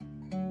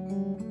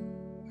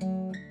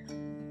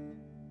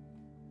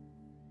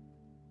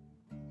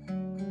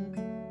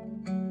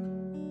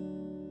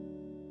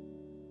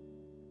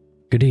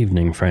Good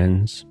evening,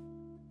 friends,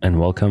 and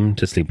welcome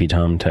to Sleepy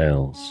Time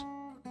Tales,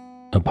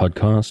 a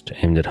podcast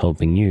aimed at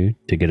helping you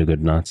to get a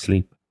good night's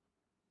sleep.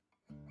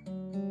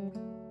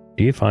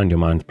 Do you find your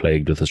mind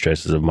plagued with the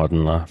stresses of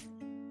modern life,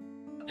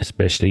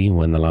 especially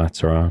when the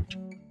lights are out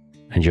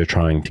and you're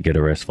trying to get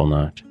a restful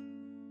night?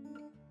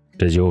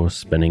 Does your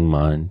spinning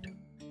mind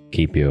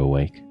keep you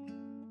awake?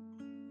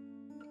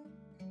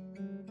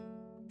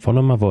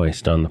 Follow my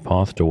voice down the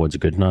path towards a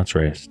good night's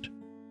rest.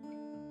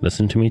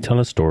 Listen to me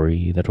tell a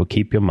story that will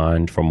keep your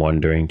mind from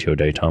wandering to your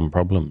daytime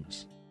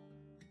problems,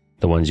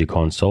 the ones you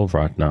can't solve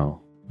right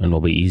now and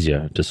will be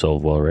easier to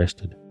solve while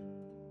rested.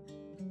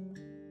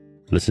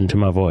 Listen to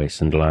my voice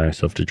and allow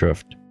yourself to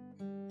drift,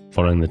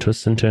 following the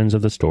twists and turns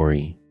of the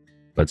story,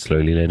 but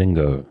slowly letting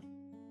go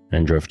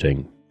and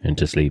drifting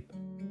into sleep.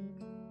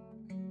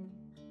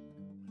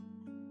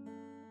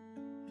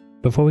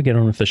 Before we get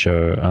on with the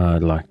show,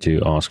 I'd like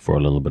to ask for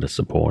a little bit of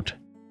support.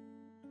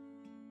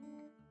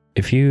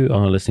 If you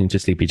are listening to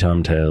Sleepy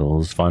Time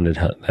Tales, find it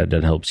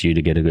that helps you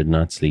to get a good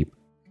night's sleep,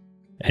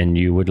 and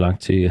you would like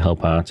to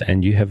help out,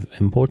 and you have,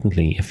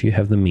 importantly, if you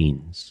have the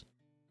means,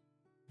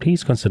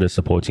 please consider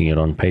supporting it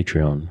on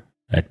Patreon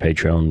at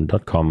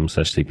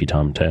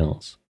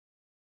patreon.com/sleepytimetales.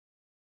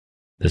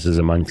 This is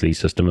a monthly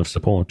system of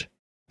support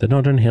that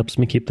not only helps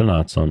me keep the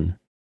lights on,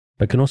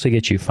 but can also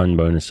get you fun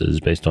bonuses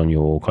based on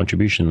your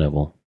contribution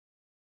level.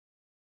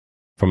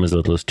 From as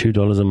little as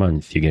 $2 a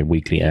month, you get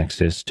weekly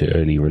access to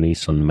early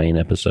release on the main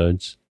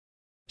episodes,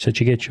 so that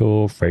you get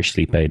your fresh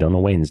sleep aid on a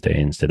Wednesday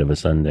instead of a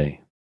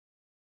Sunday.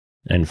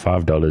 And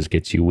 $5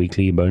 gets you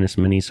weekly bonus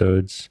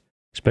minisodes,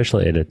 special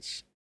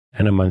edits,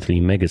 and a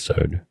monthly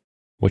megasode,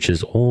 which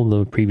is all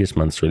the previous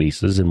month's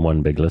releases in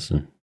one big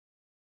listen.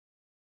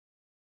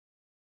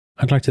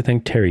 I'd like to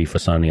thank Terry for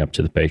signing up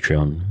to the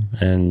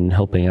Patreon and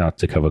helping out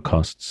to cover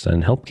costs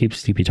and help keep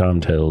Sleepy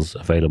Time Tales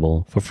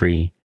available for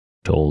free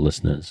to all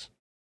listeners.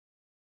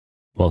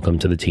 Welcome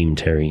to the team,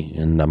 Terry,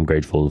 and I'm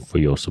grateful for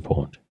your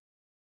support.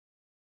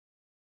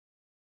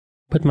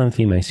 But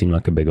monthly may seem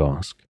like a big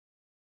ask,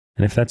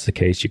 and if that's the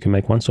case, you can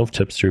make once-off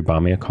tips through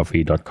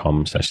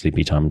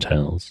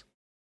buymeacoffee.com/sleepytimetales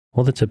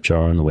or the tip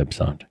jar on the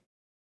website.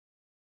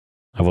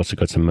 I've also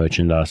got some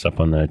merchandise up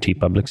on the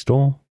TeePublic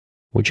store,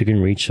 which you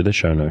can reach through the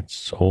show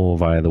notes or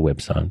via the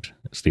website,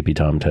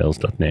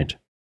 sleepytimetales.net.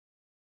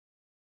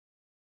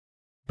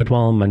 But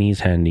while money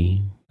is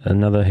handy,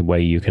 another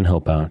way you can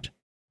help out,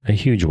 a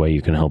huge way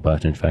you can help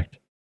out, in fact,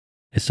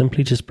 is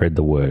simply to spread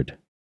the word.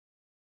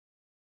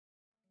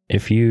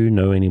 If you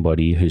know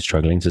anybody who's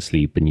struggling to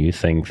sleep and you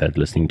think that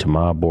listening to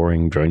my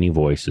boring, drony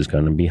voice is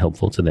going to be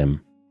helpful to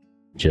them,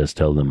 just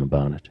tell them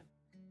about it.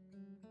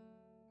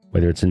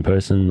 Whether it's in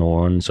person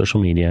or on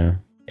social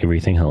media,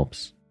 everything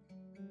helps.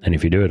 And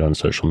if you do it on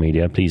social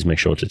media, please make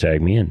sure to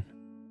tag me in.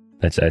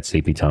 That's at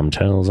Sleepy Time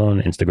Tales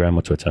on Instagram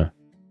or Twitter,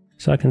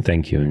 so I can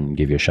thank you and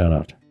give you a shout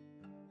out.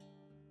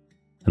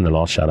 And the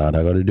last shout out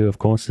I got to do, of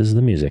course, is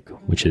the music,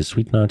 which is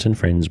Sweet Night and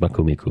Friends by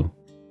Kumiku.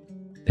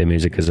 Their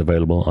music is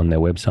available on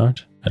their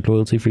website at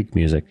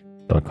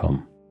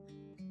loyaltyfreakmusic.com.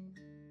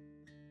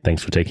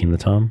 Thanks for taking the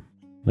time.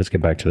 Let's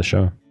get back to the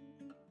show.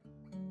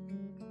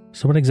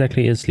 So what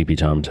exactly is Sleepy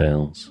Time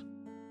Tales?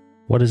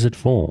 What is it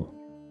for?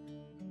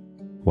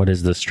 What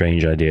is this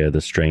strange idea,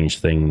 this strange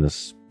thing,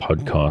 this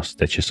podcast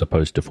that you're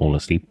supposed to fall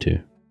asleep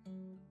to?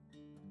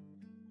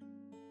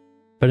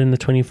 But in the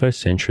 21st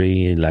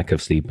century, lack of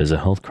sleep is a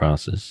health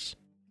crisis,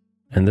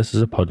 and this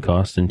is a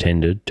podcast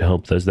intended to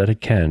help those that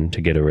it can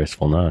to get a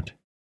restful night.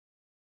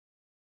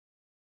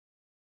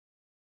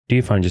 Do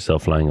you find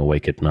yourself lying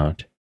awake at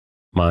night,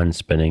 mind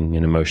spinning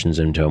and emotions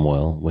in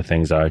turmoil with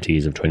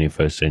anxieties of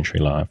 21st century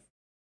life?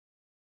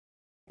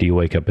 Do you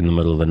wake up in the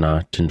middle of the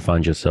night and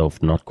find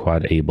yourself not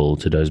quite able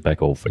to doze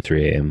back off at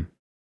 3 a.m.?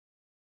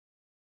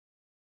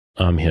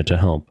 I'm here to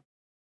help.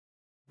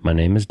 My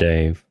name is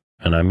Dave,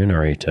 and I'm your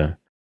narrator,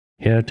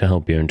 here to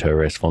help you into a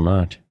restful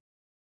night.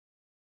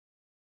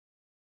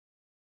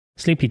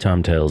 Sleepy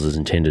Time Tales is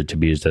intended to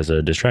be used as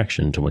a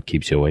distraction to what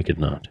keeps you awake at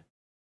night,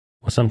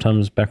 or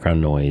sometimes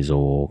background noise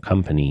or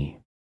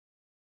company.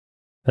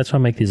 That's why I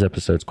make these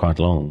episodes quite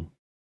long,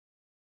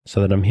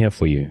 so that I'm here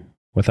for you,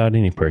 without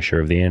any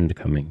pressure of the end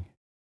coming.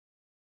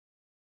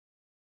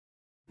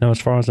 Now, as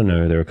far as I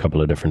know, there are a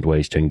couple of different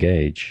ways to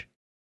engage.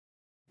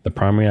 The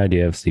primary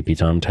idea of Sleepy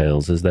Time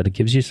Tales is that it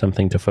gives you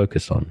something to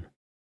focus on,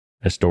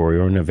 a story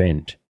or an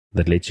event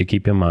that lets you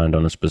keep your mind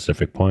on a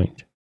specific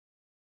point,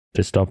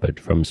 to stop it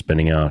from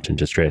spinning out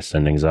into stress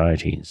and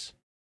anxieties,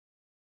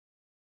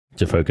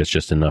 to focus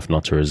just enough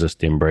not to resist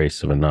the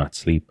embrace of a night's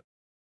sleep.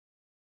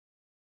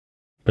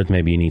 But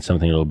maybe you need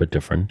something a little bit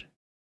different.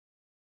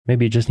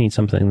 Maybe you just need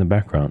something in the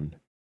background.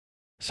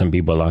 Some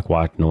people like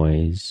white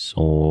noise,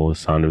 or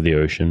sound of the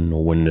ocean,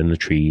 or wind in the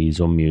trees,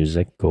 or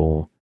music,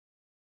 or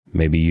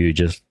maybe you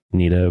just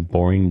need a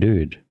boring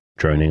dude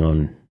droning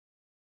on.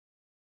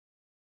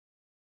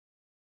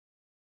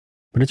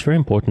 But it's very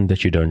important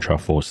that you don't try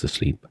to force the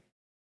sleep.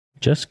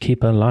 Just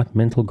keep a light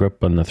mental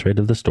grip on the thread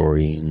of the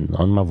story and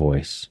on my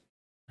voice,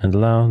 and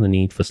allow the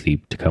need for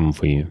sleep to come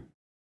for you.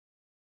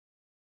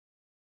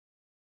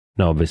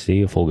 Now,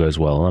 obviously, if all goes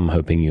well, I'm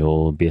hoping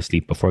you'll be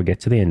asleep before I get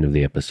to the end of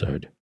the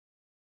episode.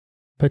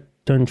 But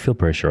don't feel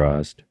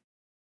pressurized.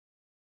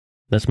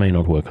 This may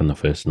not work on the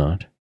first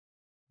night.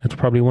 It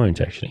probably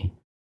won't, actually.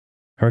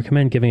 I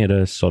recommend giving it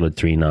a solid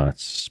 3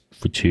 nights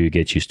to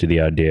get used to the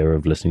idea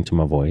of listening to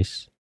my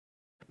voice.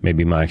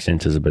 Maybe my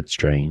accent is a bit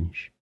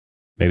strange.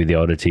 Maybe the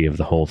oddity of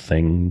the whole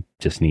thing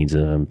just needs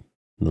a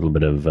little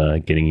bit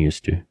of getting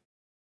used to.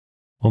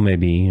 Or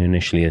maybe,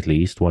 initially at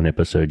least, 1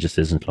 episode just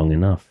isn't long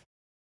enough.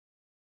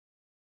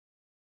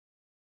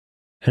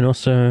 And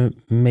also,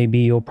 maybe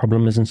your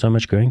problem isn't so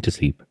much going to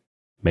sleep.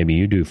 Maybe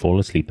you do fall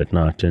asleep at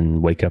night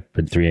and wake up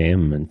at 3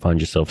 a.m. and find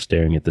yourself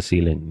staring at the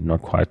ceiling,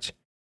 not quite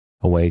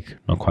awake,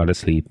 not quite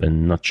asleep,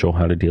 and not sure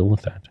how to deal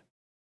with that.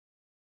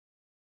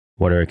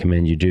 What I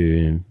recommend you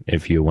do,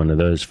 if you're one of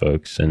those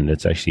folks, and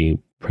it's actually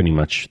pretty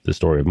much the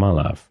story of my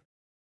life,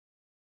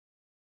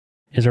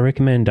 is I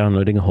recommend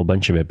downloading a whole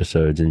bunch of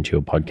episodes into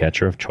your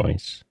podcatcher of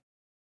choice,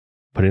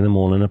 putting them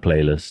all in a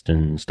playlist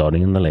and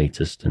starting in the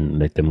latest and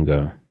let them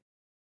go.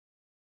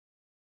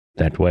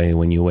 That way,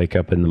 when you wake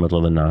up in the middle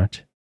of the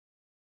night,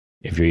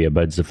 if your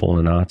earbuds have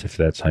fallen out, if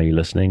that's how you're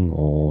listening,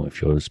 or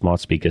if your smart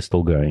speaker's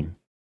still going,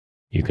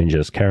 you can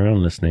just carry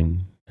on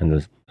listening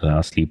and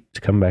allow sleep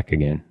to come back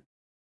again.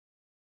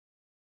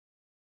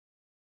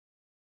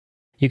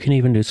 You can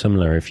even do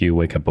similar if you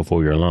wake up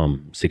before your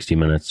alarm, 60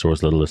 minutes or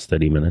as little as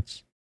 30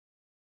 minutes.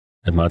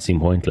 It might seem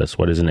pointless.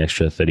 What is an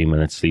extra 30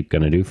 minutes sleep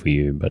going to do for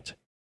you? But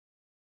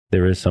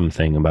there is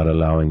something about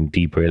allowing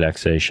deep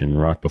relaxation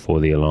right before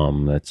the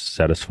alarm that's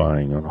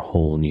satisfying on a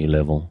whole new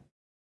level.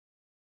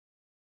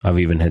 I've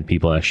even had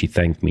people actually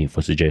thank me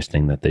for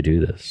suggesting that they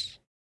do this.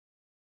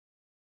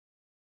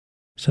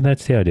 So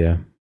that's the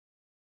idea.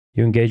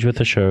 You engage with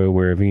the show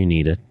wherever you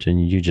need it,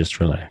 and you just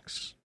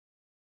relax.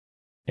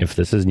 If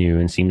this is new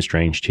and seems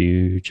strange to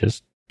you,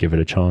 just give it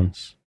a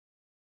chance.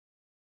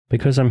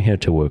 Because I'm here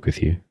to work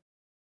with you,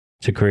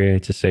 to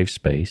create a safe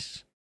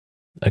space,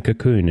 a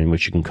cocoon in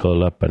which you can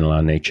curl up and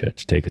allow nature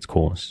to take its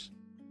course.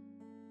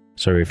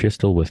 So if you're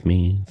still with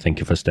me, thank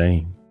you for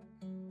staying.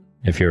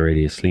 If you're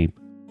already asleep,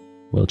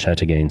 we'll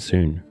chat again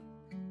soon.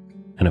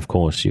 And of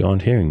course, you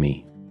aren't hearing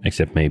me,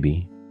 except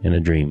maybe in a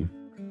dream.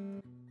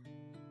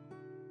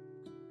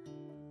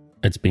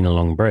 It's been a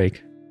long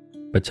break,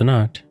 but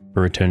tonight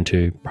we return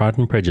to Pride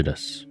and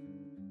Prejudice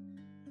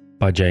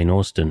by Jane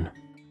Austen.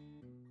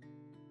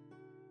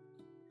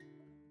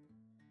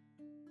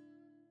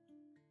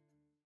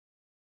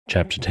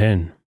 Chapter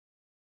 10.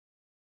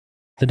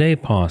 The day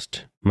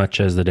passed much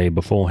as the day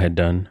before had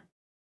done.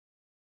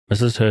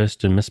 Mrs.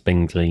 Hurst and Miss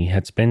Bingley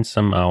had spent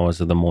some hours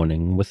of the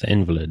morning with the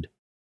invalid,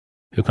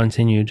 who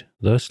continued,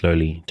 though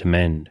slowly, to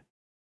mend.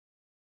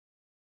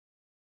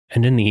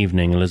 And in the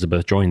evening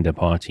Elizabeth joined their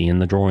party in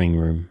the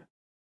drawing-room.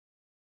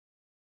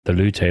 The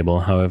loo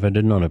table, however,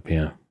 did not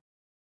appear.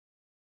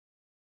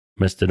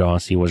 Mr.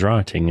 Darcy was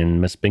writing,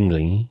 and Miss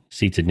Bingley,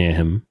 seated near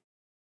him,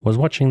 was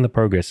watching the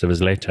progress of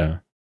his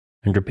letter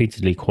and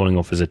repeatedly calling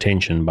off his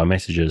attention by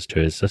messages to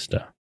his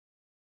sister.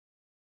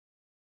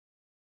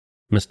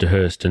 Mr.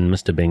 Hurst and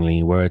Mr.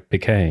 Bingley were at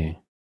piquet,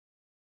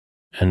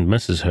 and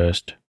Mrs.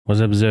 Hurst was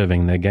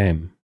observing their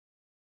game.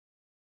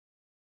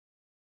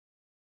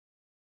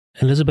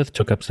 Elizabeth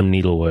took up some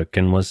needlework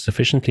and was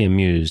sufficiently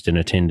amused in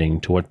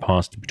attending to what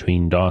passed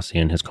between Darcy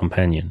and his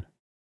companion.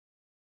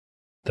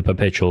 The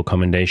perpetual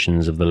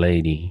commendations of the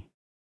lady,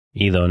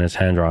 either on his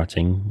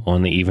handwriting or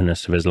on the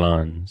evenness of his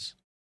lines,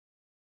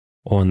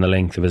 or on the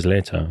length of his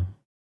letter,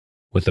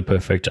 with the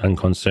perfect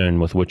unconcern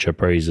with which her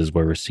praises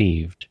were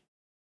received,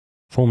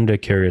 formed a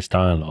curious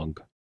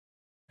dialogue,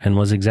 and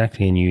was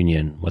exactly in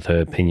union with her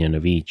opinion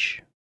of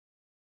each.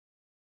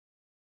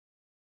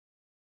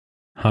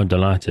 How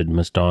delighted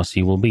Miss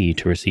Darcy will be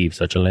to receive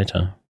such a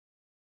letter.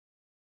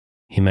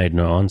 He made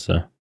no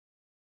answer.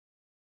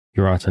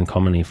 You write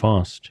uncommonly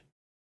fast.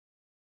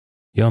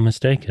 You are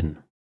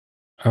mistaken.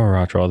 I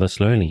write rather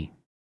slowly.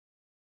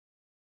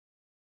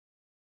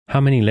 How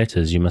many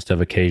letters you must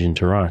have occasion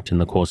to write in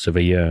the course of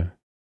a year.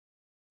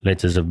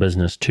 Letters of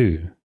business,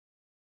 too.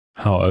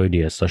 How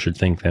odious I should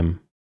think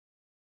them.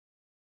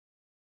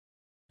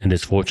 It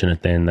is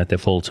fortunate, then, that they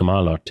fall to my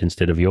lot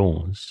instead of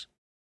yours.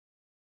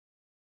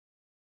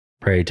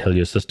 Pray tell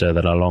your sister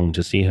that I long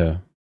to see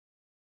her.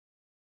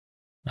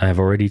 I have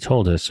already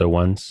told her so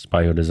once,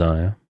 by your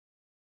desire.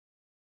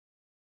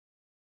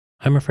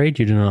 I am afraid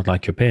you do not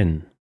like your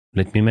pen.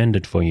 Let me mend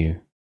it for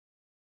you.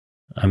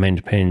 I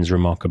mend pens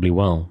remarkably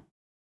well.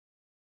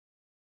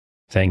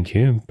 Thank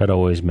you, but I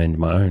always mend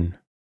my own.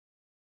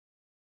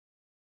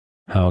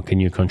 How can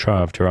you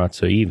contrive to write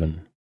so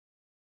even?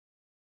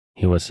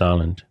 He was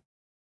silent.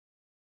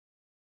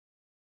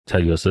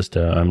 Tell your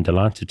sister I am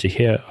delighted to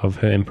hear of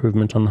her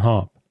improvement on the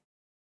harp,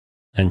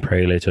 and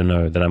pray let her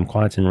know that I am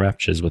quite in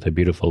raptures with her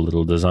beautiful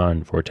little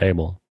design for a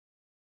table,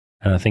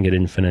 and I think it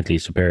infinitely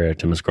superior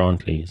to Miss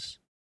Grantley's.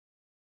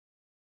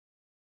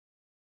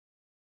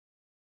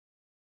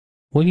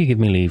 Will you give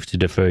me leave to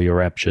defer your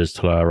raptures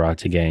till I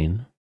write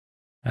again?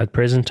 At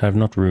present I have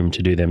not room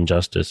to do them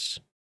justice.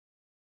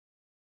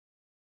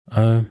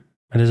 Oh,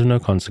 it is of no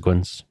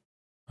consequence.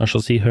 I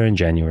shall see her in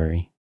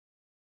January.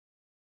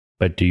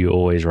 But do you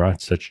always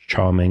write such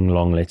charming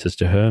long letters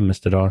to her,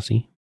 Mr.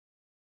 Darcy?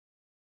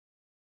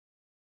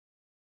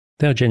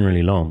 They are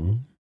generally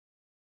long,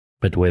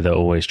 but whether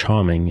always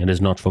charming, it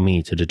is not for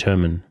me to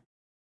determine.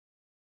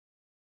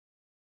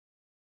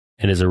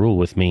 It is a rule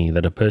with me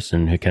that a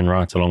person who can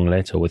write a long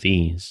letter with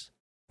ease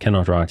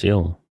cannot write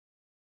ill.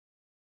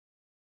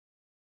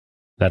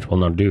 That will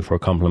not do for a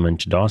compliment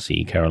to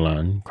Darcy,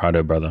 Caroline, cried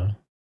her brother,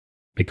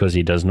 because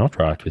he does not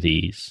write with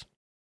ease.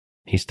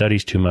 He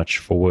studies too much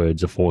for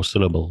words of 4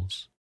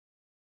 syllables.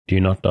 Do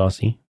you not,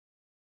 Darcy?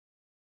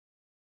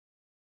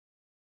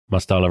 My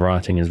style of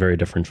writing is very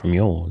different from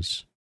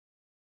yours.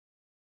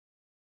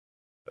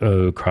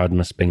 Oh, cried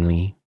Miss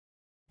Bingley,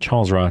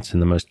 Charles writes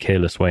in the most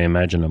careless way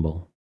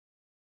imaginable.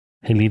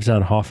 He leaves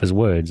out half his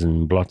words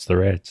and blots the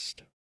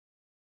rest.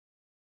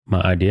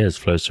 My ideas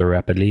flow so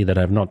rapidly that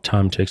I have not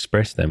time to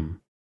express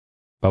them,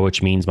 by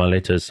which means my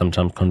letters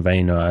sometimes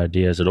convey no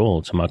ideas at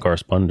all to my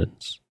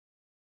correspondents.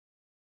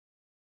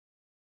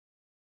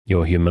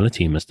 Your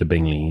humility, Mr.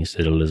 Bingley,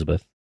 said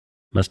Elizabeth,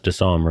 must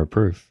disarm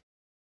reproof.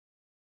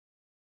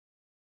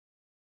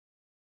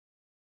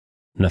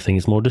 Nothing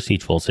is more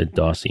deceitful, said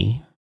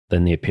Darcy,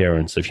 than the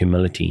appearance of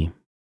humility.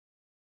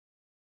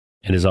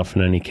 It is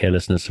often only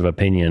carelessness of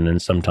opinion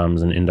and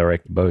sometimes an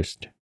indirect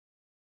boast.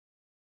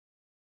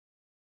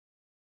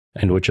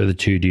 And which of the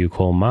two do you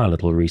call my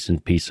little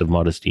recent piece of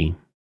modesty?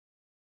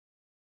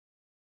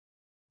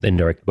 The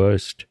indirect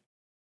boast.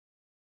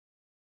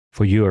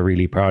 For you are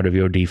really proud of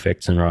your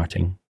defects in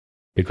writing,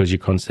 because you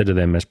consider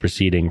them as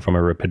proceeding from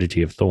a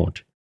rapidity of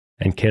thought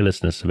and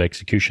carelessness of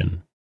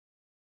execution,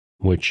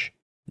 which,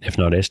 if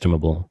not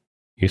estimable,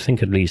 you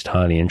think at least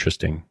highly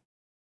interesting.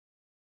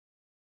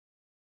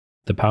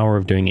 The power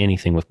of doing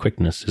anything with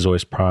quickness is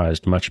always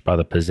prized much by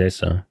the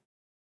possessor,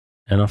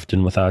 and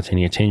often without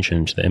any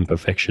attention to the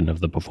imperfection of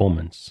the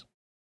performance.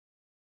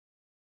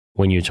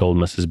 When you told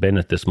Mrs.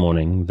 Bennet this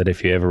morning that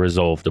if you ever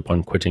resolved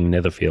upon quitting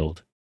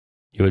Netherfield,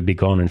 you would be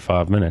gone in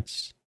 5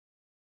 minutes,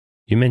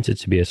 you meant it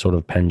to be a sort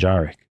of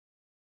panegyric,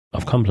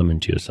 of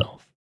compliment to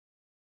yourself.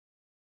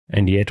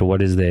 And yet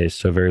what is there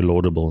so very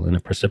laudable in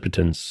a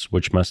precipitance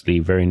which must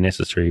leave very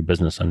necessary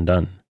business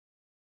undone,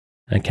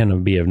 and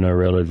cannot be of no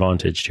real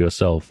advantage to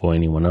yourself or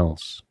anyone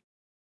else?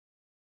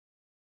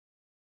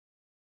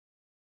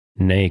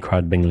 Nay,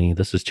 cried Bingley,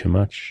 this is too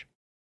much.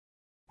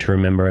 To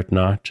remember at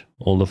night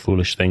all the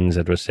foolish things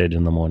that were said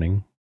in the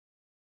morning.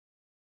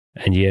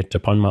 And yet,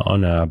 upon my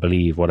honour, I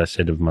believe what I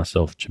said of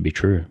myself to be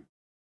true,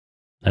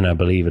 and I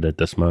believe it at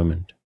this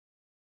moment.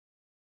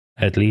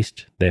 At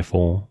least,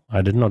 therefore,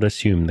 I did not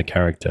assume the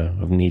character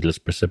of needless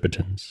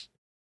precipitance,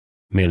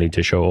 merely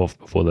to show off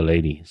before the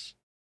ladies.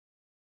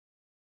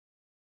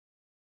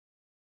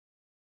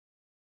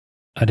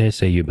 I dare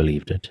say you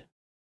believed it,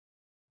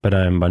 but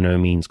I am by no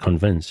means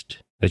convinced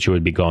that you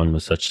would be gone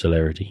with such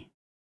celerity.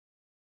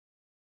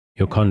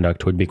 Your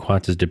conduct would be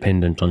quite as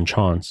dependent on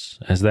chance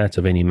as that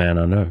of any man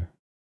I know.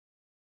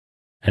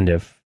 And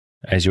if,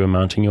 as you were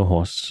mounting your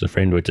horse, a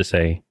friend were to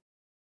say,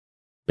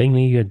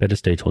 Bingley, you had better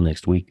stay till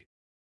next week,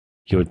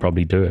 you would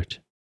probably do it.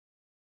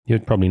 You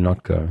would probably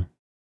not go,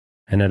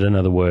 and at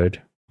another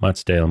word, might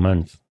stay a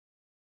month.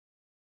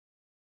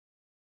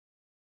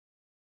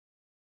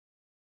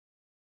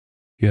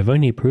 You have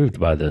only proved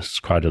by this,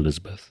 cried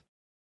Elizabeth,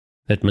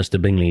 that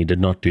Mr. Bingley did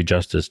not do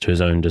justice to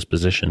his own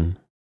disposition.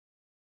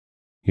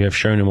 You have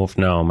shown him off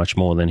now much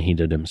more than he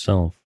did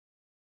himself.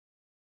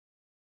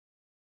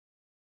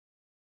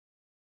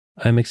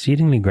 I am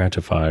exceedingly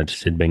gratified,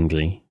 said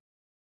Bingley,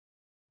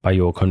 by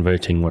your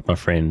converting what my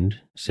friend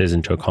says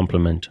into a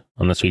compliment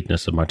on the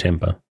sweetness of my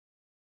temper.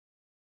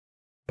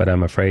 But I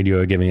am afraid you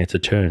are giving it a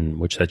turn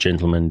which that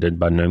gentleman did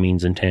by no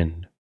means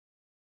intend.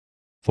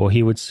 For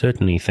he would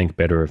certainly think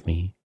better of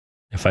me,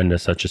 if under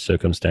such a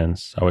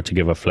circumstance I were to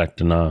give a flat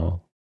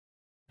denial,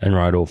 and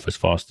ride off as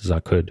fast as I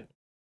could.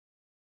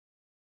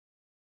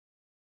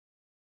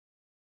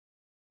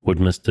 Would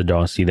Mr.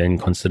 Darcy then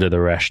consider the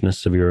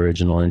rashness of your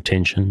original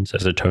intentions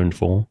as atoned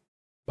for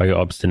by your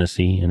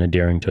obstinacy in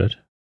adhering to it?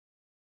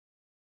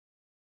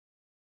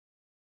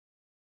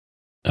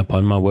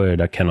 Upon my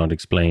word, I cannot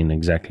explain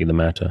exactly the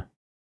matter.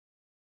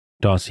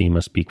 Darcy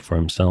must speak for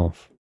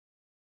himself.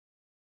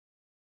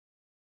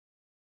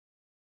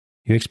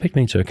 You expect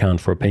me to account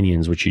for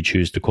opinions which you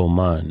choose to call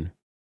mine,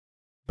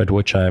 but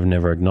which I have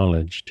never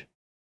acknowledged.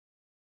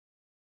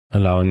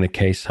 Allowing the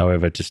case,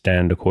 however, to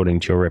stand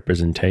according to your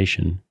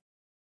representation,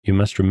 you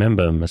must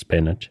remember, Miss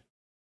Bennet,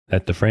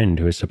 that the friend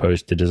who is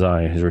supposed to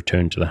desire his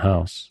return to the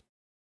house,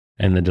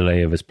 and the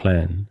delay of his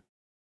plan,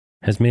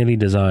 has merely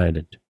desired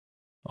it,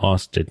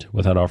 asked it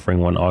without offering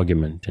one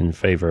argument in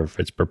favour of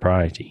its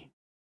propriety.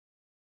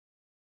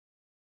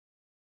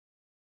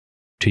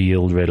 To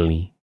yield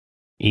readily,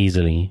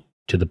 easily,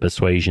 to the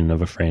persuasion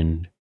of a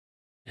friend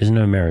is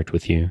no merit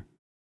with you.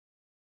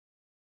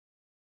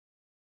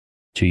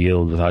 To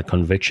yield without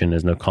conviction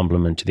is no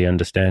compliment to the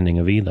understanding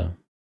of either.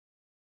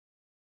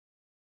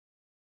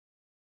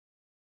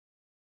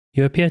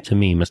 You appear to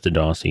me, Mr.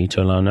 Darcy,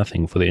 to allow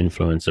nothing for the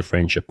influence of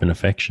friendship and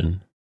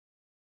affection.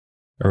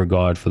 A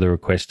regard for the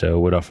requester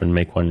would often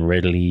make one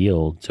readily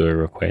yield to a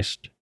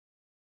request,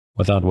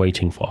 without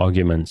waiting for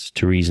arguments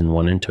to reason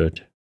one into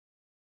it.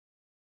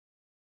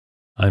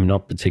 I am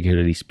not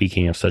particularly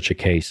speaking of such a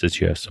case as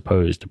you have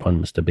supposed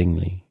upon Mr.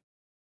 Bingley.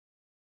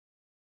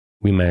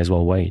 We may as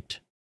well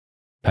wait,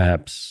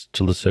 perhaps,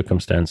 till the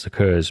circumstance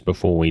occurs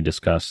before we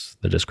discuss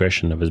the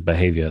discretion of his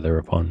behaviour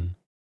thereupon.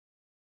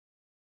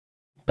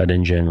 But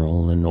in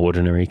general, in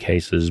ordinary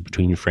cases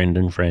between friend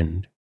and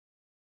friend,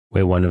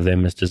 where one of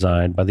them is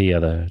desired by the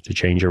other to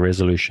change a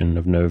resolution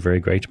of no very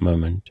great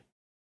moment,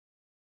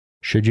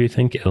 should you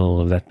think ill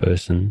of that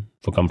person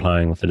for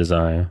complying with the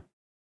desire,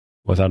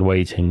 without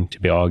waiting to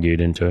be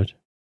argued into it?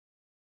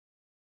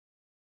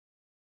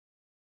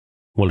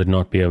 Will it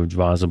not be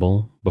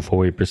advisable, before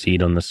we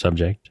proceed on this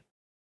subject,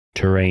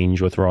 to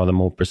arrange with rather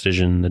more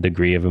precision the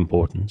degree of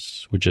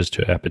importance which is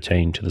to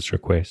appertain to this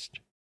request,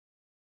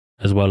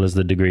 as well as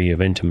the degree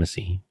of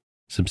intimacy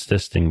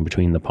subsisting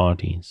between the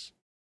parties?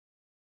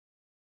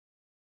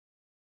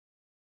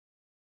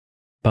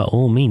 By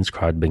all means,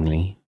 cried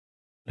Bingley.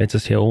 Let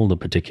us hear all the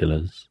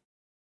particulars,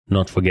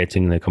 not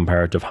forgetting their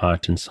comparative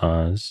height and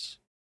size,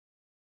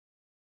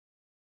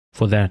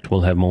 for that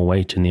will have more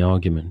weight in the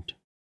argument,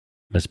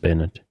 Miss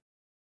Bennet,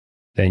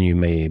 than you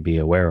may be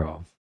aware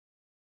of.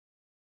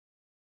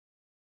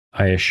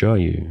 I assure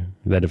you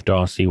that if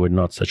Darcy were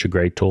not such a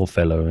great tall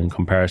fellow in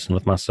comparison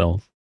with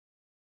myself,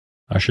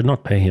 I should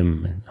not pay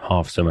him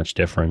half so much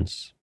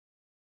deference.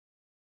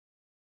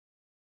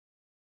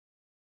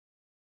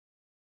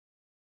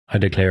 I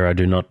declare I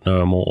do not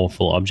know a more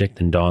awful object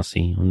than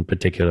Darcy on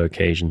particular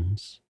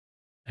occasions,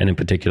 and in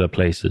particular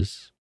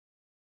places,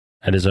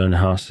 at his own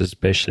house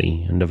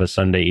especially, and of a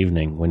Sunday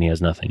evening when he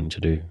has nothing to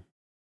do.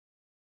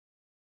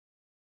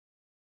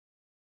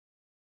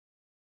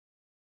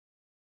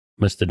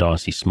 Mr.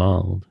 Darcy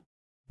smiled,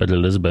 but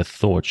Elizabeth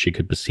thought she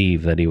could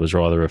perceive that he was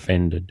rather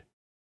offended,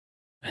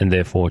 and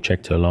therefore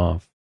checked her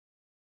laugh.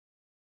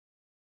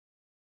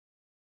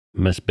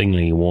 Miss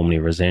Bingley warmly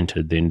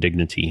resented the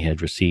indignity he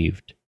had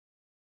received,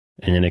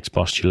 and an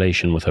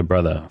expostulation with her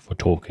brother for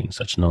talking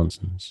such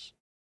nonsense.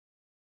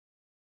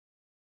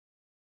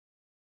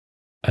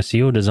 I see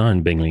your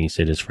design, Bingley,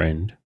 said his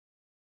friend.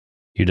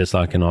 You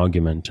dislike an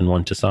argument and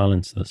want to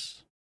silence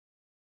this.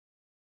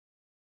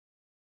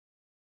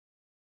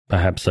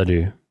 Perhaps I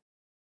do.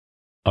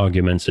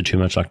 Arguments are too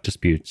much like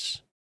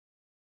disputes.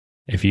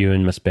 If you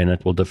and Miss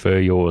Bennet will defer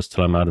yours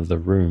till I'm out of the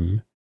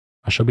room,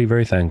 I shall be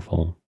very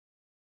thankful,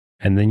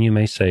 and then you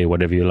may say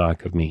whatever you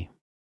like of me.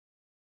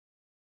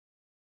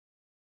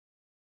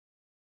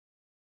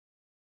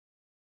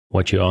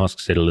 What you ask,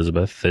 said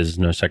Elizabeth, is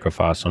no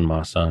sacrifice on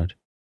my side,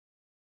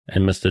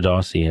 and Mr.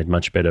 Darcy had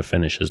much better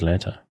finish his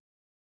letter.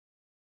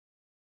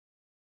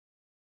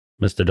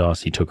 Mr.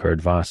 Darcy took her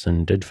advice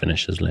and did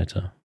finish his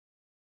letter.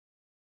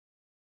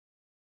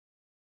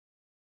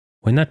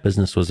 When that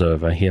business was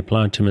over, he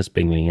applied to Miss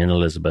Bingley and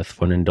Elizabeth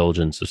for an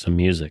indulgence of some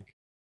music.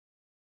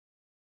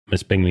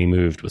 Miss Bingley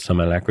moved with some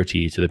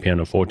alacrity to the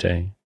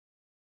pianoforte,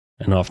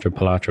 and after a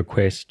polite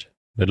request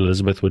that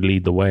Elizabeth would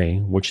lead the way,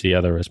 which the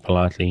other as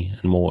politely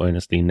and more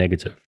earnestly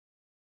negatived,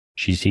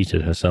 she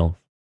seated herself.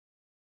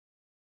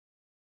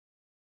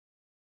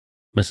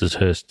 Mrs.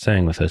 Hurst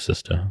sang with her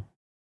sister,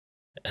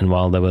 and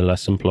while they were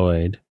thus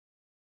employed,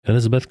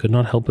 Elizabeth could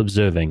not help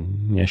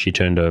observing, as she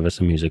turned over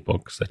some music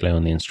books that lay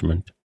on the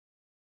instrument,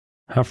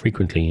 how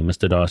frequently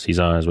Mr. Darcy's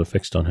eyes were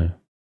fixed on her.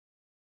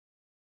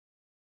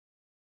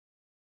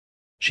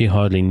 She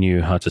hardly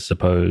knew how to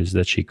suppose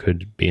that she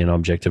could be an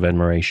object of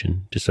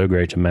admiration to so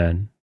great a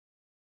man,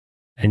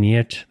 and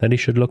yet that he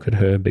should look at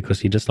her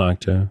because he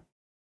disliked her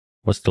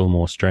was still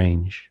more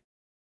strange.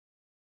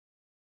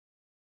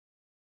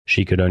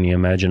 She could only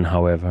imagine,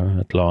 however,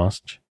 at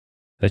last,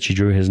 that she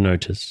drew his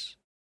notice,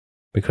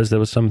 because there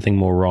was something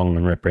more wrong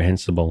and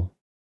reprehensible,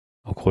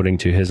 according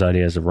to his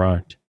ideas of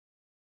right,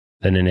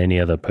 than in any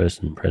other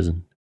person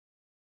present.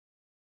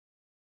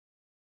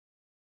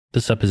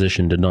 The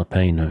supposition did not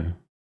pain her.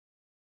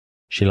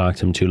 She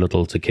liked him too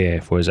little to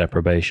care for his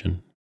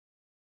approbation.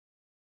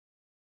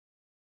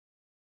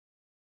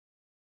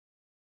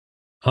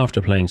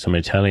 After playing some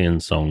Italian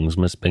songs,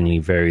 Miss Bingley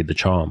varied the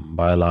charm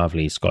by a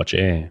lively Scotch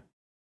air,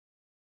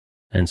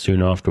 and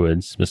soon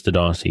afterwards Mr.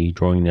 Darcy,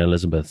 drawing near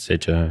Elizabeth,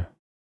 said to her,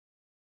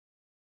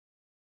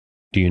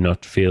 "Do you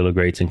not feel a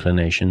great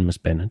inclination, Miss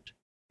Bennet,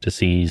 to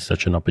seize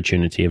such an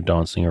opportunity of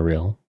dancing a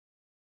reel?"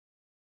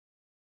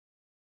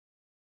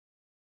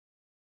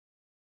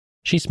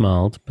 She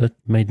smiled, but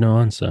made no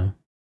answer.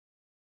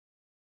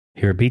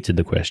 He repeated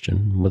the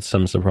question, with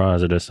some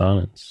surprise at her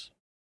silence.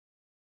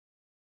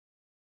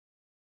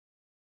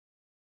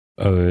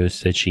 "Oh,"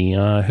 said she,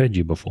 "I heard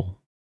you before,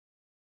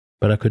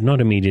 but I could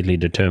not immediately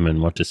determine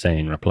what to say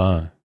in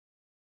reply.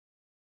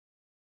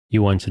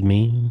 You wanted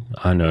me,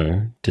 I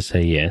know, to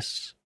say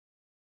yes,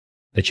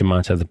 that you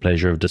might have the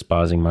pleasure of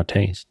despising my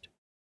taste.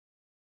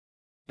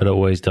 But I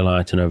always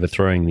delight in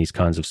overthrowing these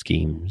kinds of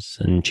schemes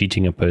and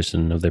cheating a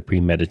person of their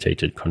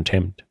premeditated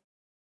contempt.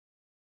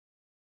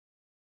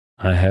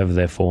 I have,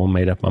 therefore,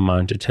 made up my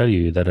mind to tell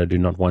you that I do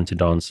not want to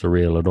dance the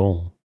reel at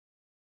all.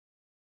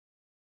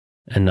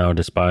 and now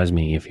despise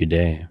me if you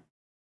dare.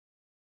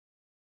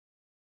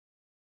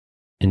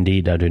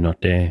 Indeed, I do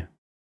not dare.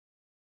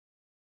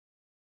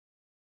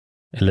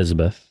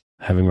 Elizabeth,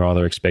 having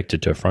rather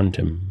expected to affront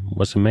him,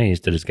 was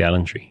amazed at his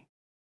gallantry.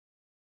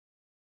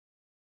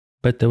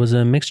 But there was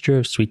a mixture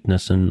of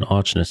sweetness and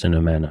archness in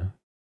her manner,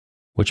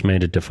 which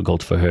made it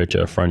difficult for her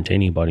to affront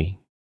anybody.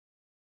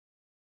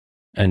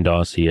 And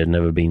Darcy had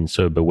never been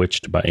so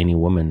bewitched by any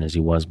woman as he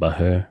was by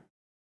her.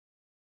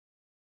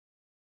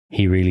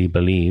 He really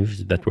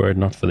believed that were it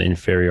not for the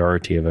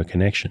inferiority of her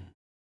connection,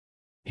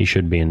 he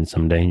should be in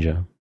some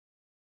danger.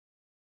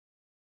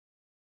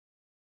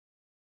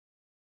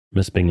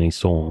 Miss Bingley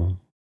saw,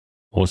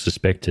 or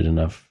suspected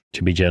enough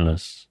to be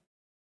jealous,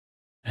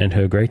 and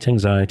her great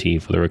anxiety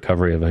for the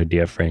recovery of her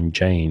dear friend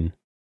Jane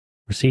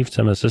received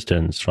some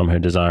assistance from her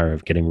desire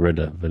of getting rid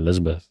of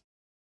Elizabeth.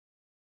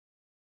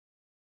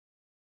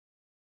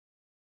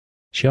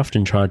 She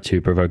often tried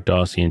to provoke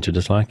Darcy into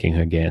disliking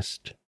her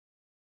guest,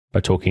 by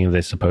talking of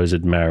their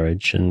supposed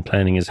marriage and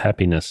planning his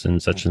happiness in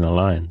such an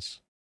alliance.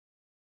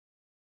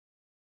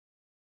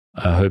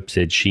 "I hope,"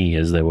 said she,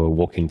 as they were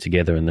walking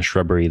together in the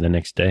shrubbery the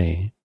next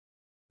day,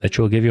 "that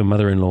you will give your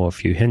mother-in-law a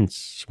few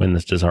hints when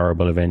this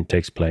desirable event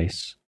takes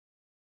place,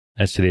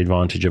 as to the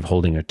advantage of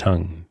holding her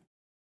tongue,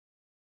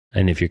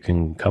 and if you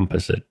can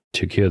compass it,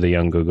 to cure the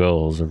younger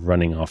girls of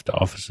running after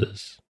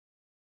officers.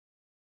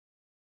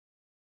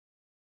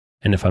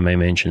 And if I may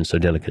mention so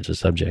delicate a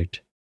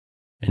subject,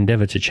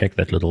 endeavour to check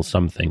that little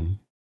something,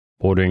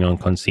 bordering on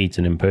conceit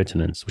and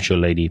impertinence, which your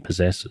lady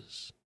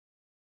possesses.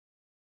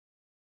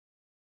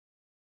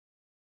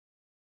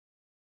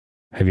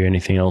 Have you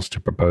anything else to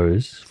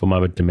propose for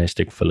my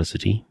domestic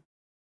felicity?"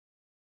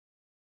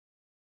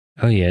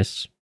 "Oh,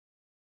 yes.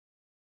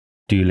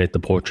 Do you let the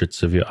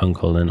portraits of your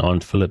uncle and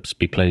Aunt Phillips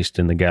be placed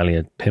in the galley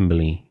at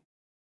Pemberley.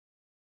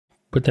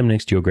 Put them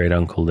next to your great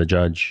uncle, the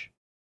judge.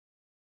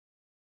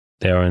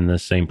 They are in the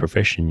same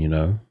profession, you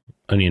know,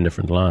 only in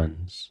different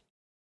lines.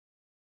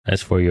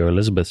 As for your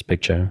Elizabeth's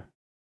picture,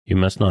 you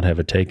must not have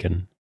it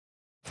taken,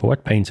 for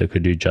what painter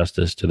could do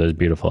justice to those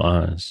beautiful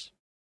eyes?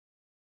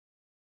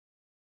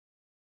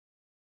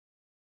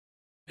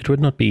 It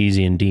would not be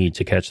easy indeed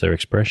to catch their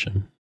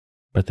expression,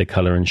 but their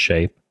colour and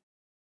shape,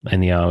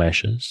 and the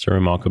eyelashes, so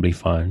remarkably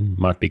fine,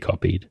 might be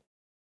copied."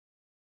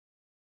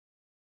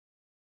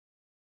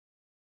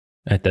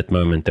 At that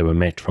moment they were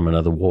met from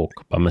another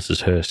walk by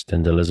Mrs. Hurst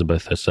and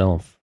Elizabeth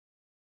herself.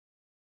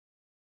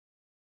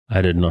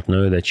 "I did not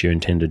know that you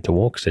intended to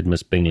walk," said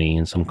Miss Bingley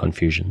in some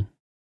confusion,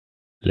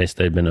 lest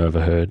they had been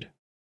overheard.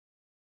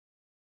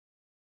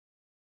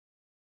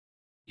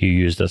 "You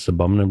used us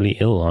abominably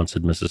ill,"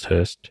 answered Mrs.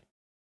 Hurst,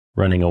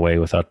 "running away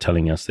without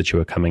telling us that you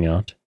were coming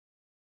out."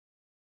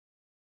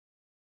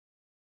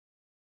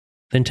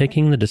 Then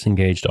taking the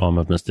disengaged arm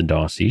of Mr.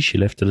 Darcy, she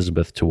left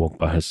Elizabeth to walk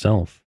by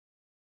herself.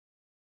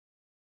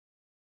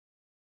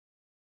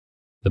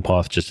 The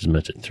path just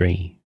admitted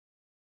 3.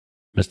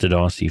 Mr.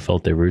 Darcy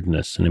felt their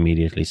rudeness and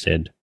immediately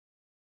said,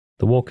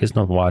 "The walk is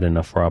not wide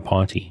enough for our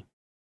party.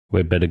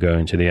 We'd better go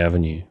into the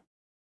avenue."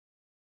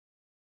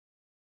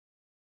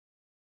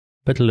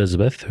 But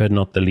Elizabeth, who had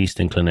not the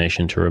least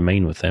inclination to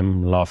remain with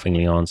them,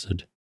 laughingly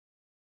answered,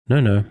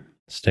 No,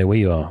 stay where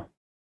you are.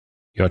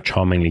 You are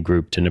charmingly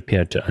grouped and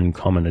appear to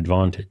uncommon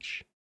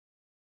advantage.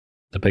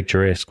 The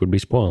picturesque would be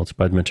spoilt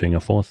by admitting a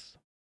 4th.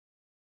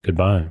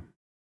 Goodbye."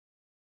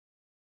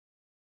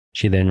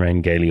 She then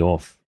ran gaily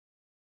off,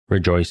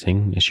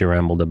 rejoicing as she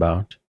rambled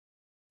about,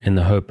 in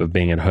the hope of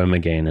being at home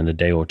again in a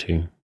day or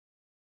 2.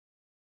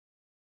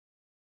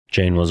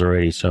 Jane was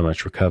already so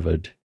much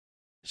recovered,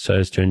 so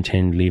as to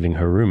intend leaving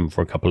her room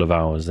for a couple of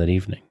hours that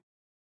evening.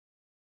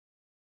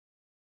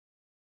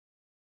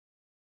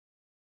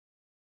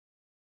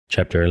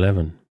 Chapter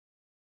 11.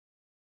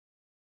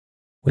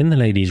 When the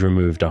ladies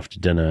removed after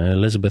dinner,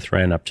 Elizabeth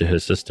ran up to her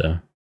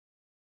sister,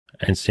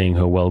 and seeing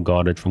her well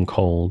guarded from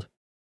cold,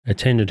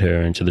 attended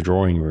her into the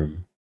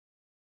drawing-room,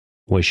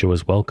 where she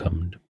was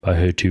welcomed by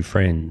her 2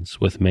 friends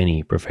with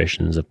many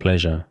professions of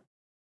pleasure.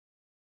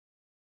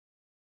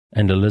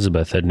 And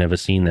Elizabeth had never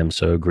seen them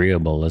so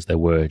agreeable as they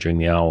were during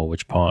the hour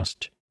which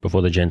passed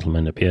before the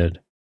gentlemen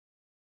appeared.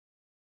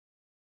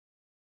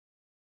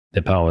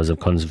 Their powers of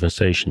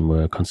conversation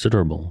were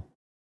considerable.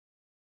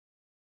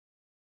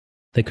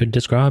 They could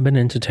describe an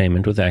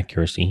entertainment with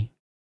accuracy,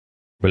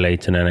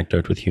 relate an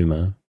anecdote with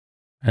humour,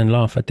 and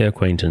laugh at their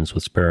acquaintance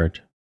with spirit.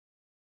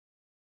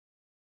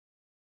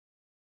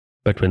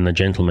 But when the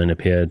gentlemen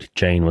appeared,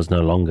 Jane was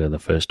no longer the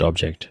first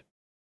object.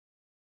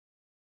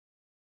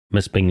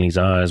 Miss Bingley's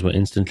eyes were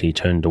instantly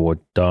turned toward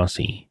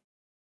Darcy,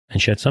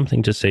 and she had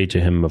something to say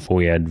to him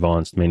before he had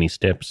advanced many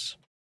steps.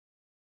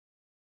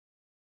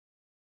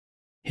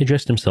 He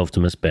addressed himself to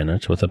Miss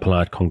Bennet with a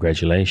polite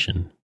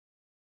congratulation.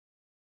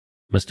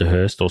 Mr.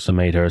 Hurst also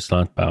made her a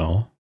slight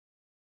bow,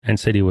 and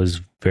said he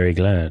was very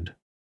glad,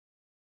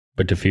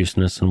 but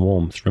diffuseness and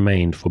warmth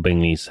remained for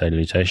Bingley's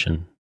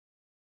salutation.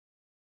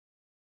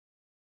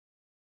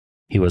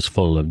 He was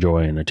full of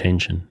joy and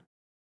attention.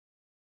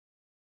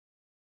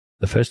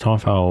 The first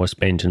half-hour was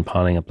spent in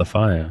piling up the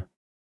fire,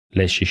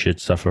 lest she should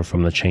suffer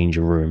from the change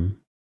of room,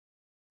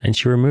 and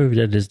she removed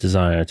at his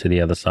desire to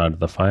the other side of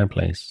the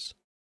fireplace,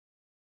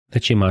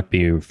 that she might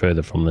be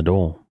further from the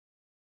door.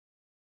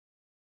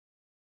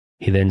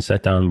 He then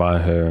sat down by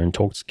her and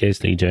talked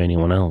scarcely to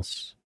anyone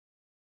else.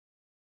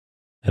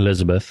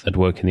 Elizabeth, at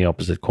work in the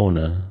opposite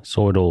corner,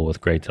 saw it all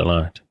with great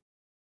delight.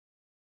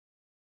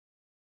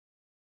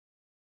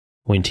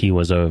 When tea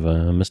was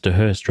over, Mr.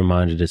 Hurst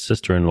reminded his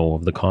sister-in-law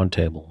of the card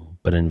table,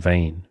 but in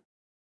vain.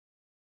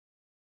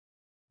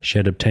 She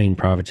had obtained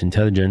private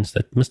intelligence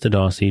that Mr.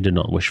 Darcy did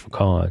not wish for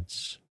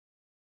cards,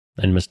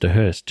 and Mr.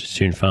 Hurst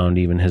soon found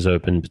even his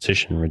open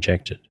petition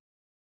rejected.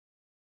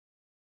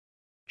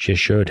 She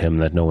assured him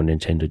that no one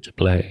intended to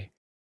play,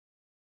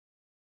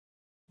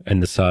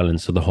 and the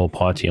silence of the whole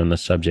party on the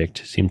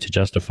subject seemed to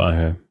justify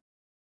her.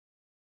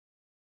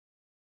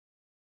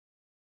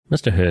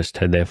 Mr. Hurst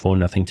had therefore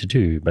nothing to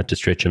do but to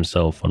stretch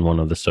himself on one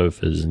of the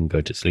sofas and go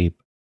to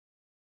sleep.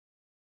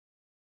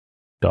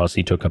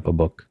 Darcy took up a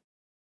book.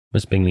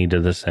 Miss Bingley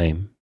did the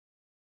same,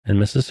 and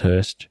Mrs.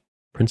 Hurst,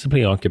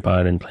 principally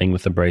occupied in playing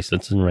with the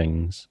bracelets and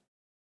rings,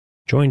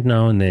 joined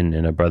now and then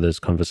in her brother's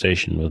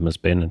conversation with Miss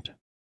Bennet.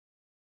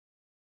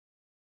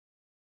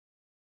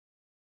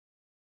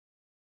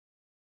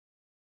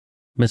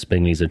 Miss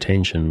Bingley's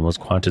attention was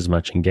quite as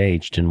much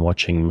engaged in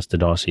watching Mr.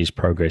 Darcy's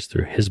progress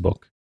through his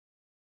book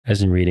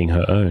as in reading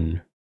her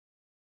own,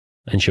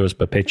 and she was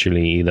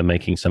perpetually either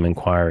making some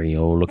inquiry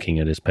or looking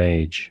at his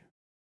page.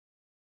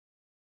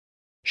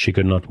 She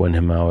could not win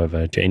him,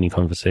 however, to any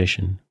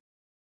conversation.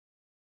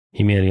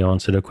 He merely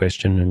answered her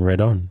question and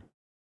read on.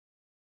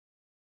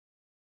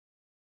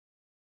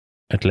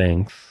 At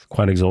length,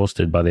 quite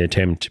exhausted by the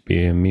attempt to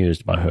be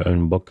amused by her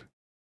own book,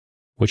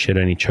 which she had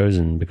only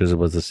chosen because it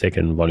was the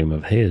second volume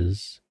of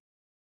his,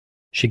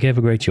 she gave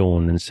a great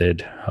yawn and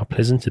said, "How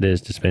pleasant it is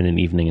to spend an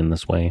evening in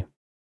this way.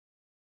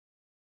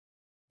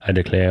 I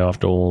declare,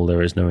 after all,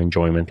 there is no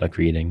enjoyment like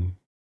reading.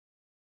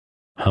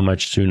 How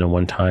much sooner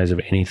one tires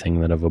of anything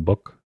than of a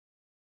book.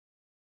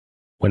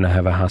 When I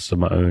have a house of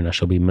my own, I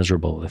shall be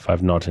miserable if I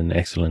have not an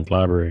excellent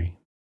library."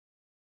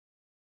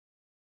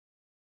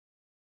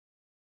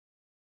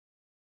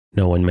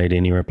 No one made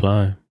any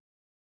reply.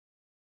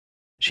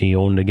 She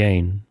yawned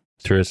again,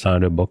 threw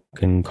aside her book,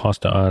 and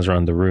cast her eyes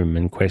round the room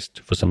in quest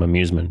for some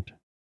amusement.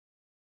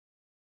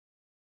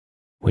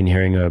 When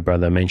hearing her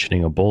brother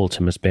mentioning a ball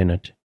to Miss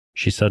Bennet,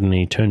 she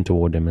suddenly turned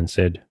toward him and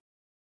said,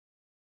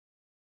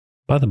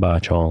 "By the by,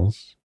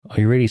 Charles,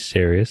 are you really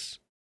serious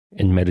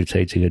in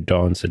meditating a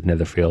dance at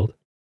Netherfield?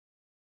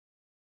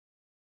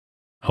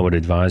 I would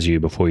advise you,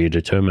 before you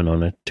determine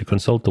on it, to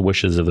consult the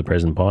wishes of the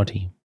present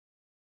party.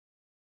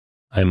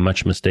 I am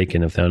much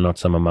mistaken if there are not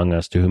some among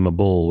us to whom a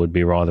ball would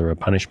be rather a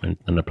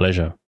punishment than a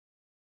pleasure."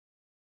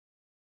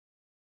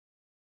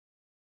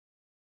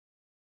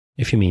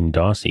 "If you mean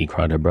Darcy,"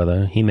 cried her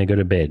brother, "he may go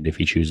to bed, if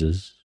he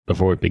chooses,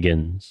 before it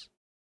begins.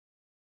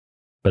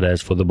 But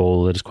as for the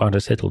ball, it is quite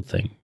a settled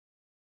thing,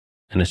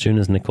 and as soon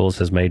as Nichols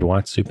has made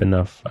white soup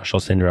enough, I shall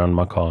send round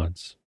my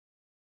cards."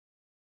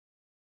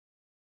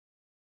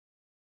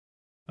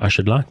 "I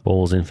should like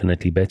balls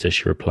infinitely better,"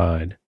 she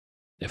replied,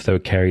 "if they were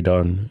carried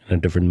on in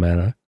a different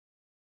manner.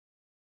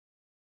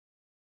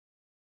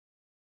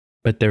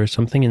 But there is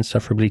something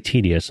insufferably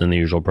tedious in the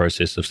usual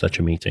process of such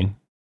a meeting.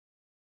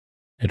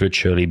 It would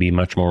surely be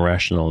much more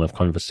rational if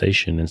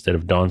conversation instead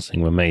of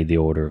dancing were made the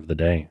order of the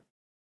day."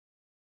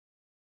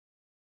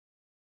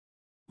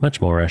 "Much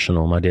more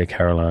rational, my dear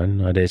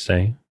Caroline, I dare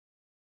say,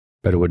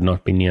 but it would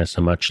not be near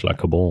so much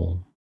like a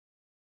ball."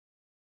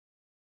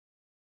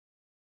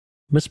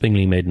 Miss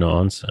Bingley made no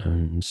answer,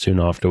 and soon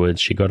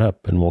afterwards she got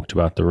up and walked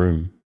about the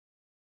room.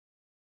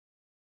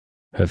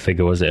 Her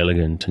figure was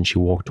elegant, and she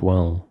walked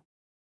well,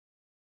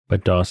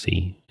 but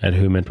Darcy, at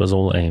whom it was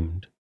all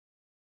aimed,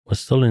 was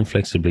still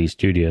inflexibly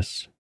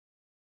studious.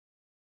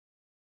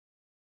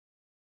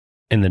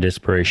 In the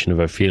desperation of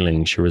her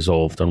feelings, she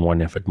resolved on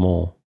one effort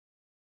more,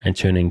 and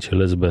turning to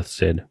Elizabeth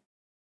said,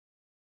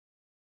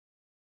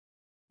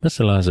 "Miss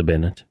Eliza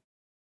Bennet,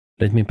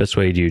 let me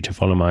persuade you to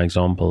follow my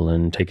example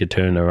and take a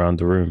turn around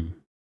the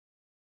room.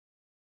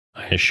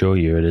 I assure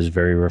you it is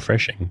very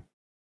refreshing,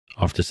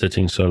 after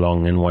sitting so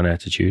long in one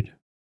attitude."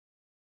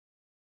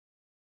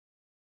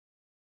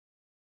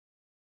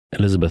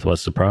 Elizabeth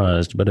was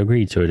surprised, but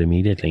agreed to it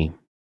immediately.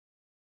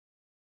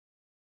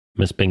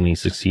 Miss Bingley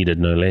succeeded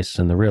no less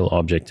in the real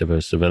object of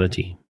her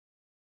civility.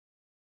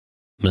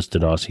 Mr.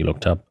 Darcy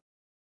looked up.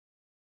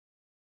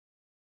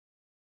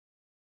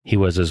 He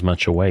was as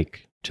much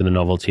awake to the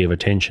novelty of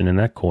attention in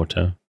that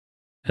quarter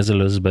as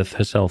Elizabeth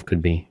herself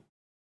could be,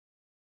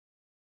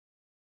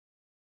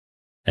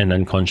 and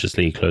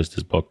unconsciously closed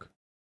his book.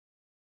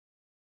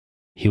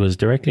 He was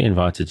directly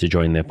invited to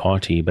join their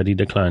party, but he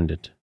declined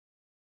it,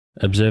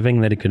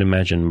 observing that he could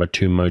imagine but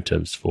two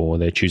motives for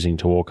their choosing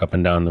to walk up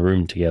and down the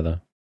room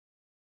together,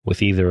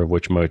 with either of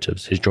which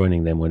motives his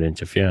joining them would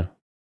interfere.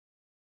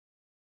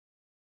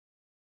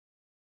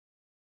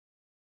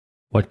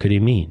 What could he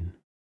mean?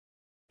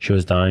 She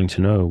was dying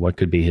to know what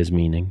could be his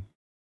meaning,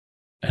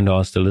 and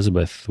asked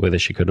Elizabeth whether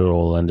she could at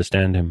all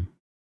understand him.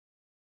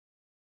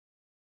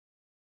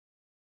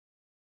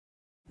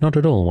 Not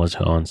at all, was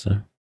her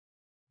answer.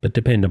 But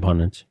depend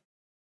upon it,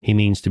 he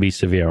means to be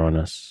severe on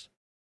us,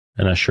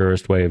 and our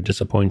surest way of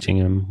disappointing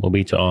him will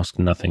be to ask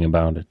nothing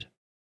about it.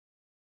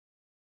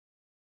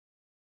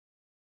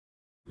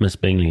 Miss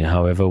Bingley,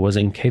 however, was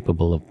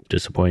incapable of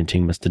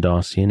disappointing Mr.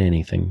 Darcy in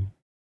anything,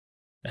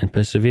 and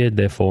persevered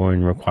therefore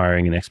in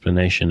requiring an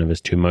explanation of his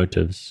two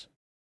motives.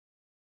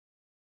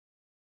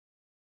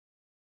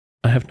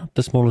 I have not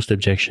the smallest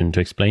objection to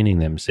explaining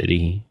them, said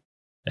he,